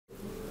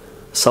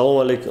Салом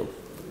алейкум,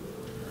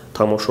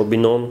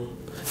 тамошобинон.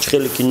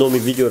 Хеле ки номи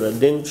видеоро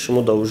дидем,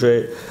 шумо да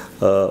уже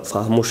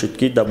фаҳмошид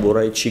ки дар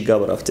бораи чӣ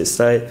гап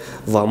рафтестай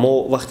ва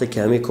мо вақте ки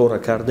ҳамин корро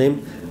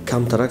кардем,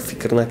 камтарак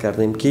фикр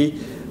накардем ки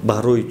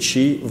барои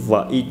чӣ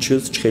ва ин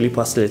чиз хеле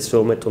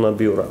последствия метавонад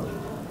биёрад.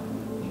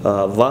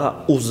 Ва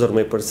узр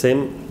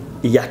мепурсем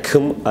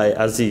якм ай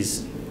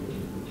азиз.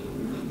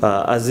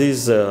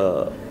 Азиз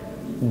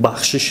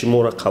бахшиши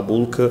моро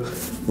қабул кӣ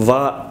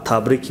ва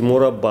табрики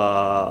моро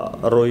ба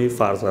роҳи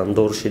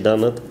фарзанддор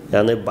шиданат,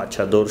 яъне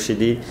бачадор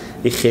шидӣ.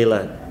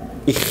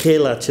 И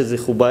хела чизи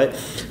хубай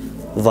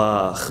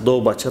ва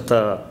худо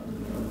бачата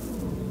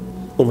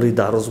умри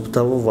дароз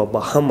битава ва ба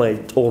ҳамаи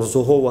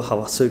орзуҳо ва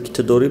ҳавасҳое ки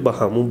ту дорӣ ба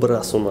ҳамон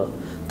бирасона.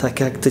 Так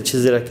як ту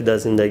чизеро ки дар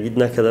зиндагит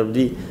накарда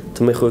будӣ,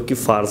 ту мехоҳӣ ки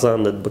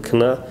фарзандат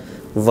бикуна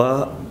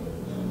ва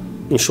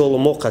иншоалло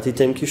мо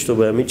қатъитем ки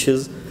чтобы ҳамин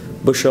чиз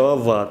бишава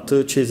ва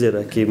ту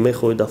чизеро ки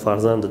мехоҳӣ дар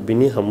фарзандат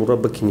бинӣ ҳамонро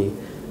бикунӣ.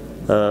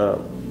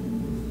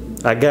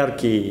 Агар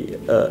ки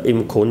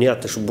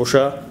имконияташ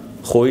боша,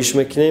 хоҳиш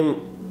мекунем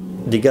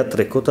дигар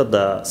трекота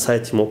дар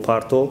сайти мо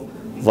парто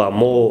ва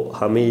мо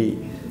ҳамин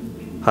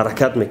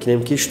ҳаракат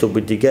мекунем ки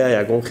чтобы дигар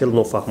ягон хел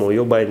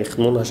нофаҳмоиҳо байни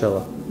худмо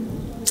нашавад.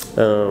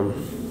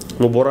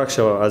 Муборак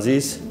шава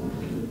азиз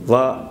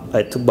ва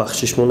ай ту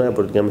бахшиш мо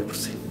наябор дига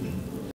мепурсӣ.